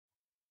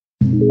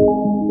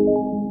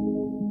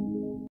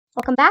Welcome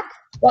back.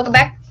 Welcome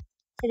back.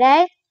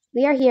 Today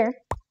we are here.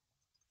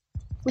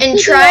 And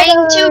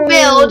trying to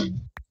build.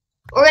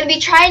 We're gonna be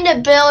trying to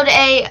build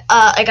a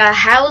like a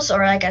house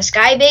or like a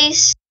sky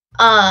base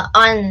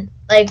on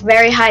like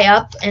very high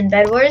up in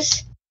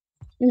Bedwars.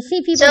 And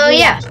see people's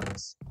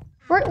reactions.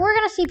 We're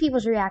gonna see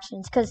people's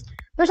reactions because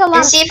there's a lot.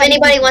 And see if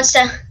anybody wants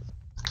to.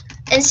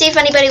 And see if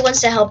anybody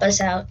wants to help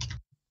us out.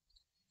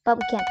 But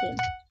we can't team,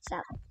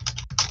 sadly.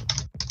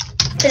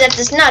 Because that's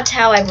just not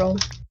how I roll.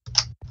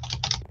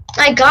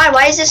 My God,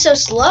 why is this so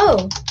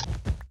slow?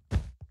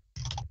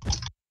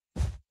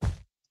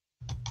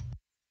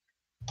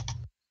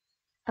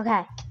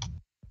 Okay.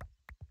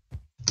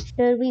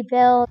 Should we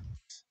build?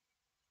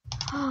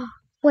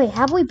 Wait,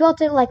 have we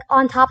built it like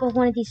on top of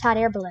one of these hot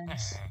air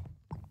balloons?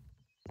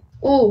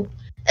 Ooh,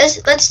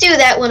 let's do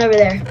that one over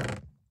there.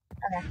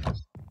 Okay.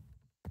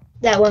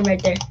 That one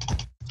right there.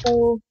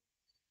 So.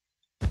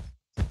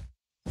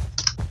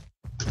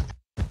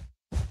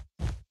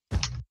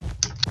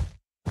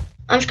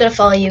 I'm just gonna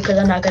follow you because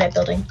I'm not good at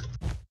building.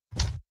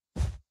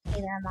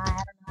 Neither am I. I don't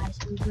know how to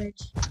speak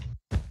words.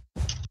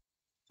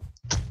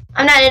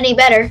 I'm not any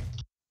better.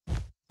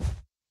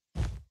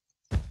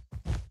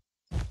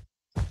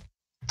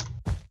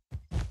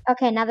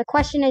 Okay, now the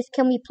question is,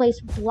 can we place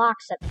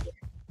blocks up here?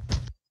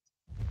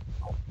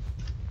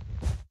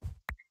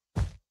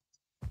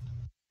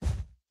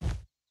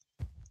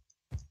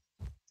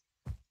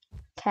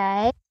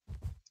 Okay.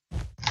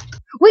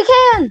 We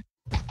can!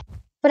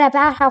 But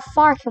about how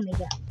far can we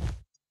go?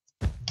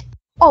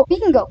 Oh,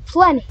 we can go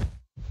plenty.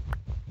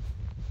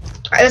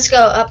 Alright, let's go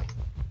up.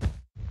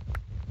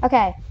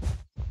 Okay.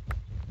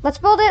 Let's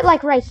build it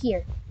like right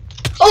here.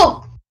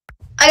 Oh!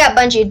 I got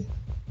bungeed.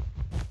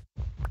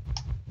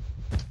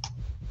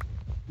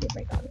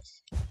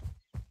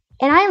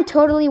 And I am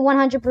totally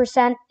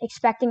 100%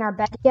 expecting our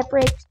bed to get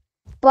breaked,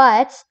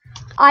 but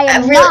I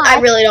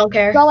really don't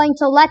care. Going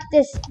to let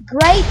this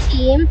gray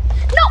team.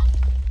 No.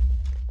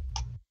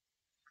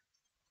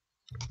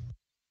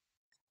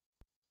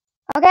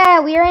 Okay,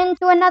 we are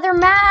into another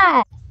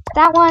match.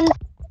 That one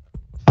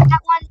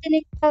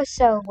didn't go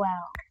so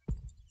well.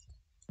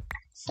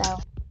 So,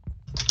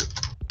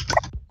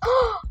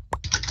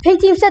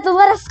 pink team said to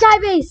let us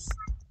skybase.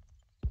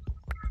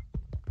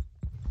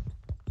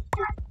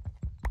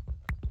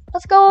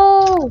 Let's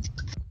go!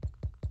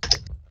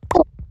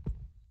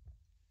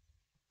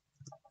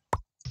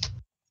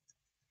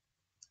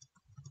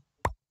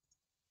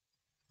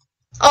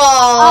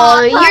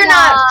 Oh, you're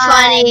not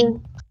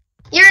funny.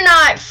 You're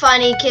not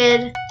funny,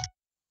 kid.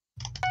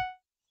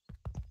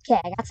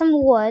 Okay, I got some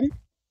wood.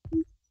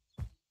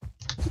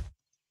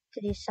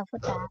 To do stuff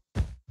with that.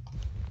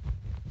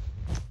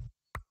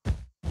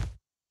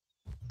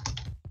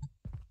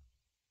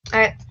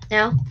 Alright,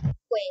 now.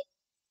 Wait.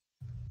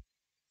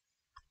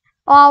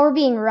 Oh, we're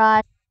being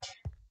rushed.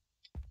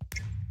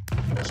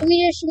 Should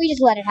we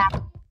just let it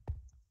happen?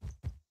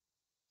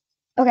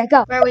 Okay,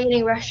 go. Where are we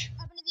getting rushed?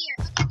 Up into the air,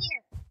 up in the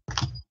air.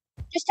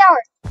 Just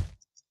tower.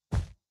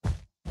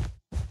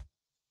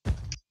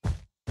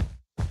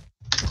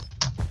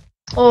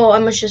 Oh, I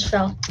almost just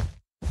fell.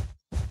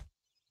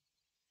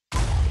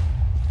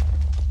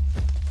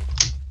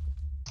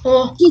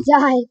 Oh. He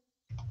died.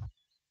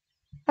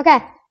 Okay.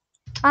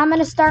 I'm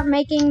gonna start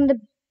making the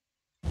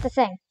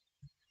thing.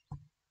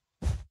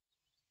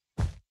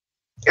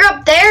 You're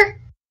up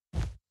there?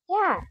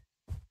 Yeah.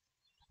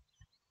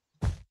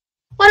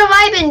 What have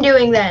I been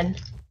doing then?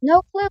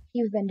 No clue what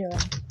you've been doing.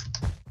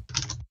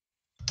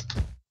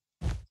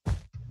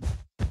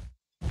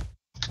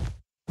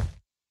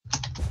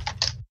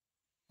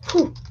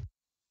 Whew.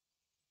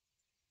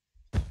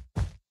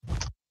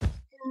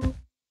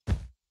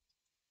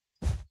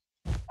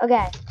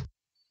 Okay.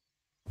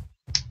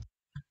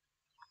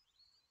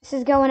 This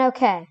is going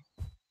okay.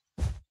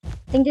 I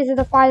think this is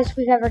the farthest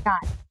we've ever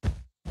got.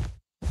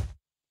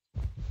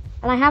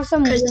 And I have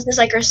some. Because this is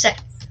like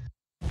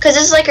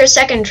our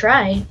second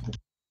try.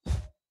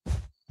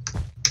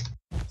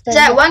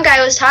 That one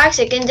guy was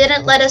toxic and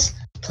didn't let us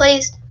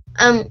place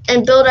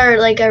and build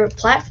our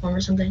platform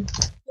or something.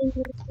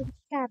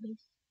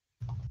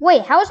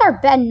 Wait, how is our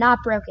bed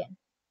not broken?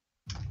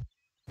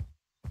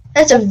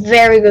 That's a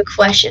very good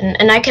question,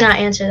 and I cannot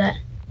answer that.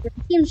 The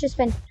team's just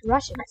been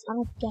rushing us. I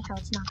don't get how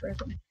it's not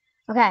broken.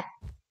 Okay,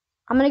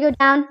 I'm gonna go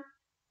down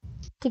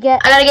to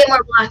get. I gotta get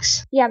more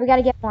blocks. Yeah, we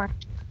gotta get more.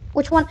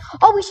 Which one?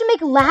 Oh, we should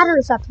make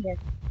ladders up here.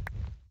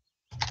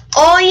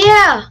 Oh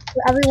yeah.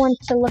 For everyone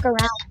to look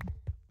around.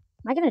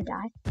 Am I gonna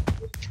die?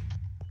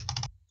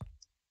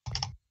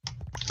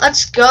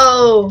 Let's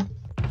go.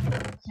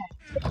 Okay.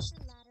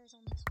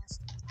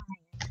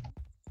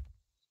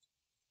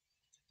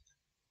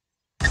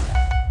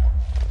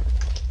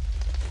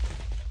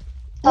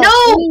 No!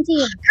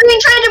 Green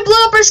tried to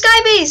blow up our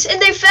sky base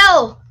and they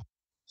fell.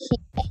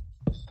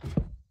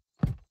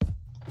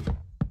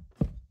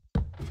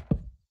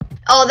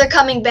 Oh, they're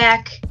coming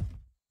back.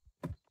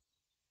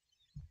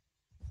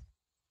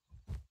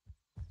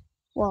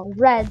 Well,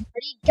 Red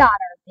already got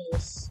our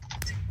base.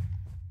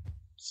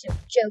 So,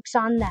 joke's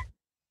on them.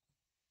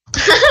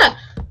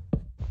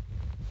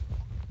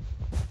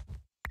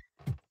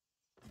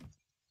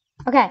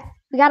 Okay,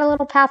 we got a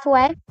little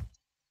pathway.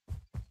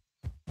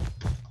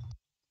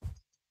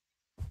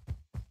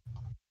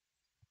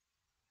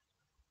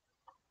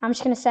 I'm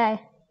just gonna say,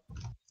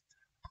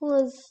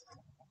 please.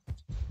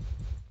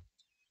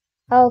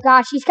 Oh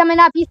gosh, he's coming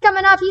up. He's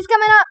coming up. He's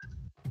coming up.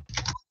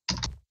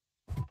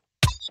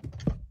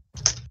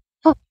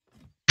 Oh.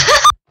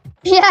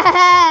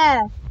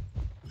 Yeah.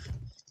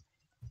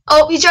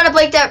 Oh, he's trying to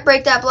break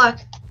that block.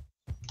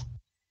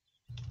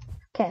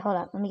 Okay, hold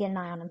up. Let me get an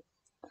eye on him.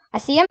 I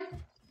see him.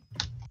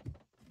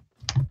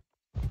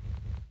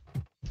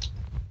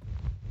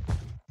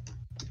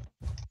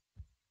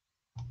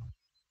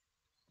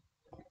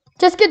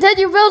 Just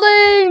continue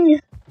building.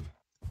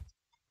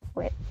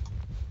 Wait.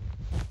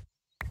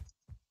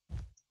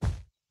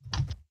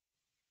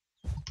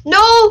 No,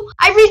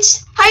 I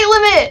reached height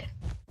limit.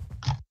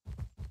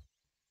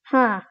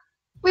 Huh.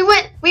 We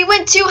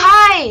went too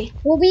high.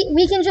 Well,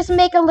 we can just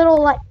make a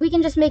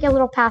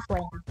little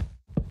pathway now.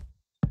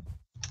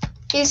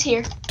 He's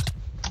here.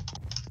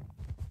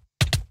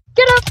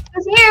 Get up.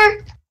 He's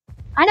here.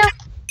 I know.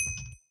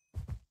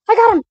 I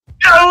got him.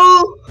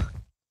 No.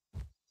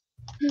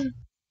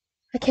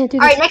 I can't do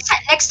All this.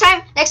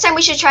 right, next time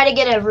we should try to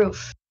get a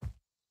roof.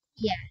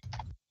 Yeah.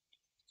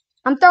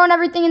 I'm throwing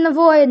everything in the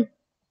void.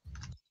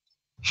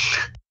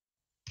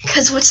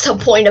 Cause what's the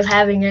point of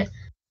having it?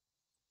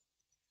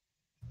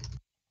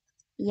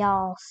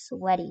 Y'all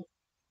sweaty.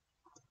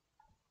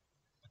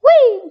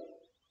 Whee!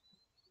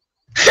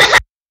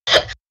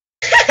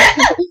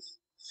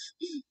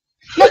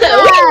 Next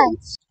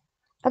match.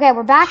 Okay,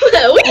 we're back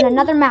in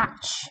another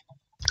match.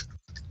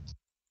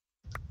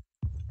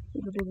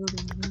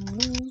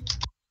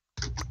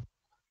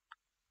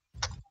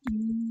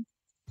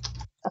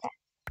 Okay.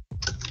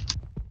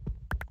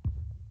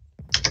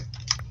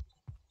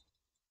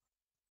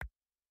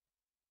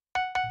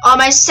 Oh,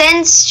 my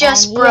sense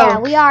just broke. Yeah,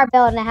 we are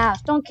building a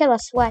house. Don't kill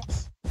us,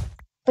 Sweats.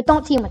 But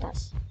don't team with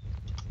us.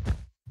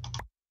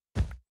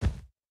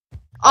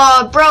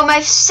 Oh, bro,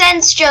 my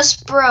sense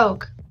just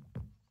broke.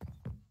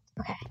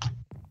 Okay.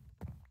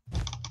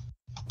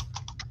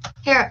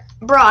 Here,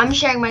 bro, I'm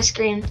sharing my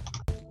screen.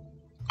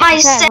 My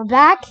Okay, we're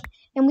back,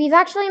 and we've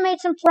actually made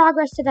some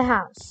progress to the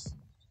house.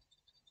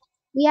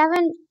 We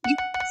haven't...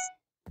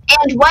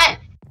 And what?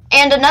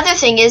 And another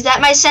thing is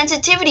that my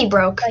sensitivity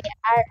broke. Oh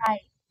yeah,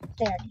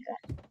 there you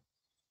go.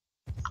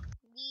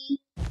 We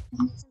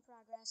made some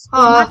progress.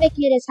 We're not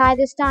making it as high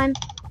this time,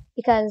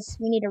 because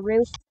we need a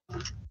roof.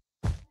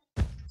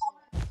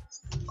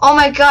 Oh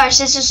my gosh,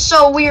 this is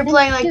so weird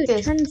playing like Dude,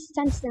 this. turn the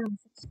sense down.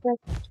 Turn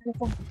it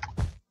down.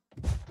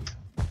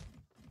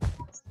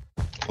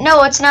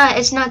 No, it's not.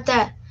 It's not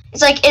that.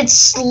 It's like it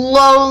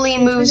slowly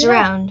moves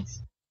around.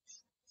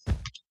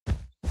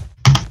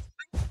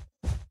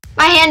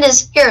 My hand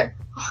is here.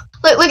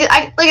 Look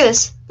at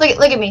this. Look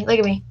at me. Look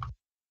at me.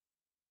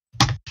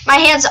 My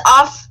hand's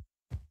off.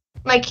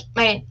 My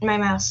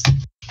mouse.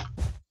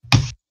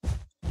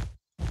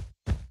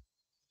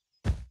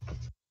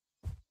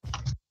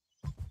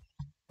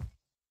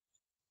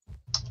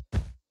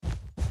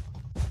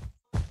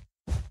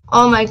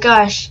 Oh my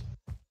gosh.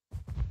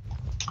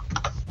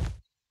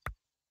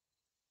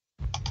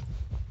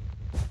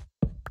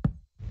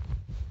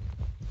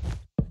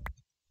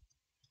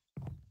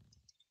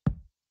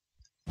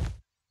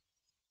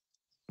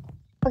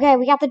 Okay,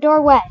 we got the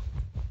doorway.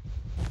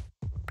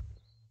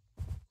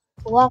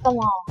 Welcome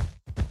all.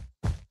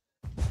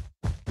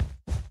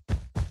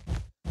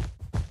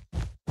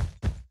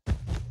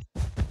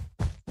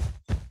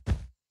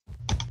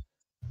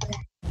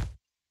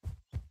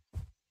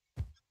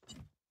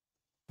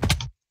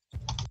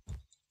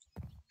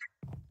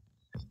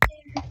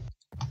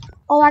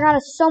 Oh, I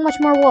got so much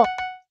more wool.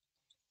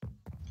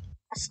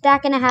 A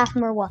stack and a half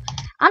more wool.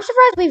 I'm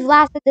surprised we've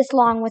lasted this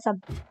long with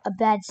a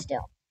bed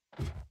still.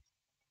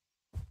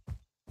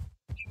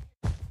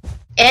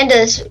 And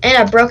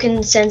a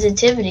broken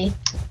sensitivity.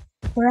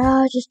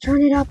 Bro, just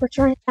turn it up or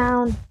turn it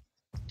down.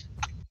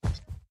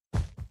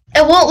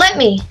 It won't let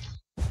me.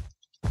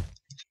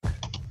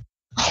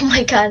 Oh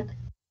my god.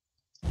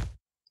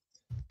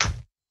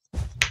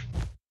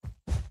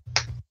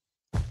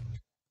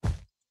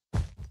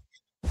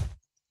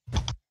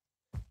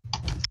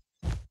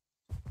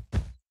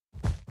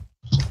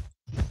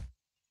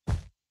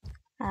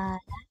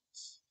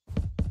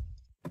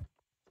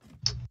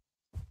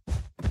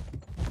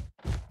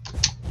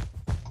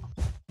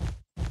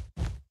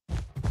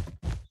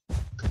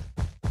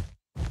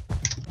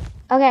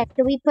 Okay,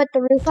 should we put the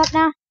roof up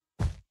now?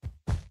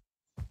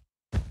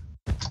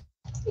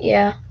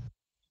 Yeah.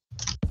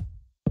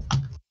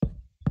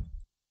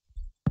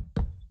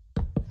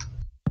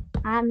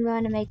 I'm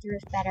going to make the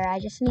roof better.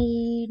 I just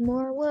need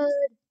more wood.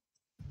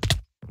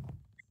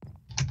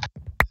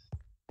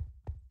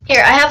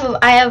 Here, I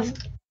have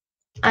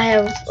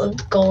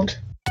gold.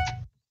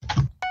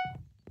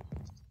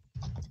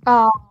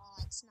 Oh,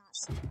 it's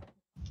not.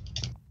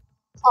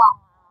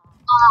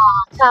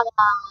 Oh, come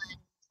on.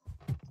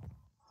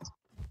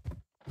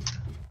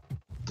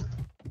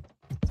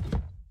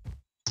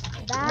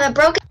 The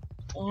broken.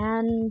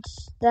 And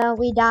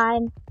we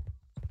died.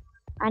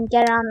 and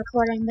get it on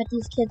recording, but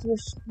these kids were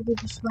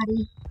super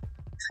sweaty.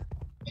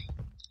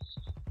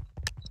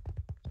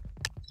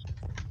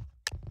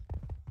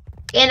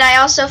 And I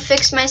also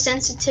fixed my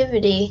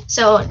sensitivity,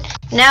 so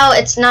now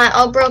it's not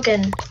all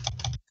broken.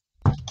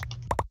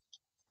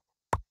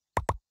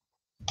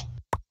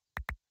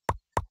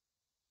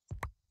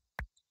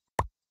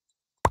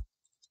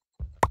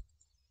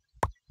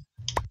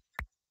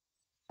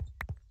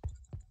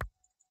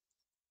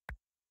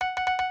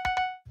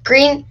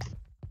 Green,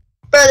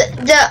 bro,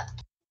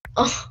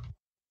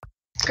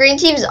 green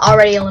team's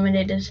already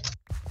eliminated.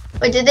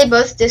 Wait, did they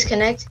both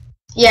disconnect?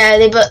 Yeah,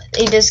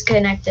 they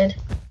disconnected.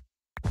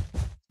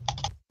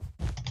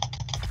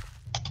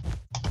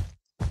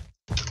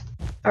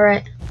 All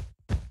right.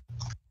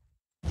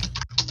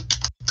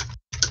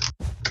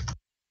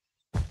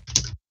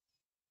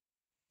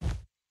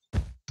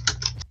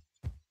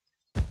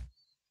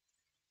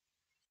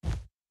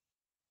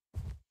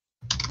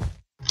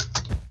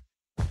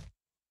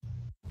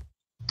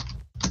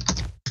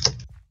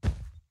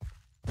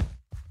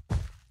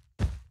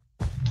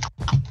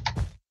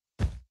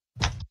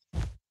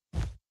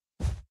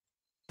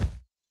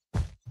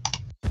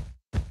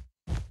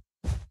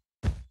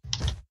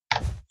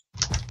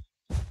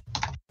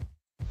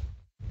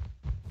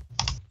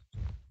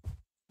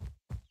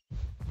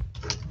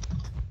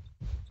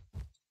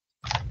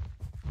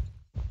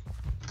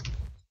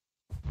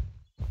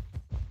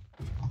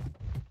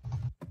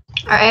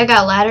 All right, I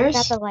got ladders.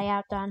 Got the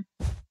layout done.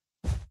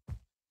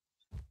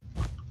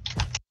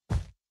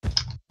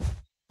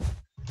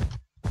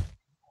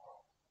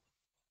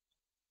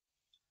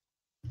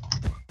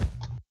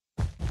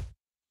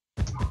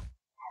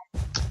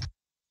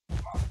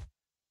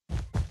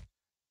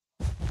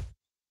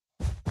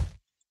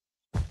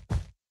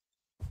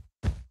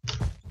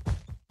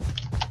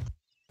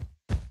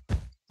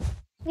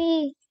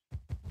 Me.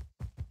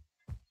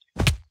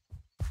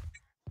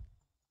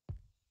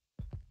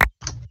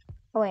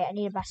 Oh wait, I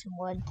need to buy some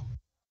wood.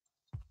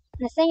 And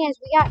the thing is,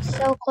 we got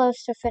so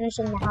close to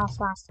finishing the house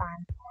last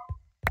time.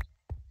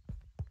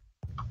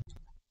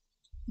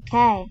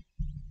 Okay.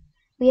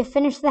 We have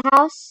finished the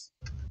house.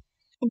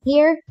 And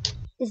here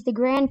is the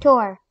grand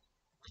tour.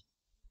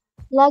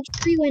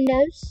 Luxury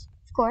windows,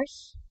 of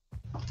course.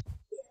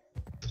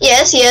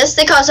 Yes,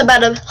 they cost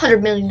about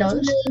 $100 million.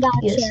 $100 million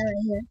Yes. chair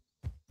right here.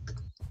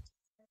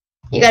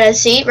 You got a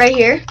seat right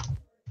here,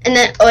 and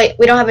then oh wait,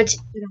 we don't have a.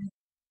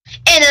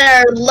 And then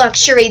our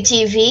luxury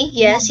TV.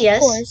 Yes, and of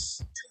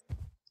course,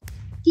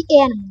 the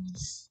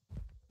animals.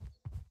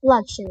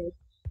 Luxury.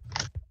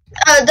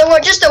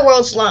 Just the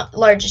world's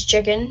largest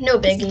chicken. No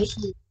biggie.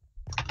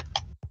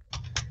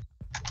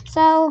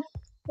 So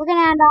we're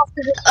gonna end off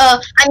the video.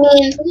 We're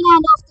gonna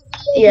end off the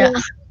video. Yeah. Here.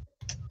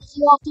 Thank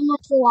you all so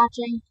much for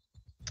watching.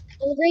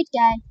 Have a great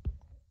day.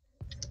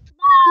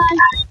 Bye.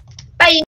 Bye.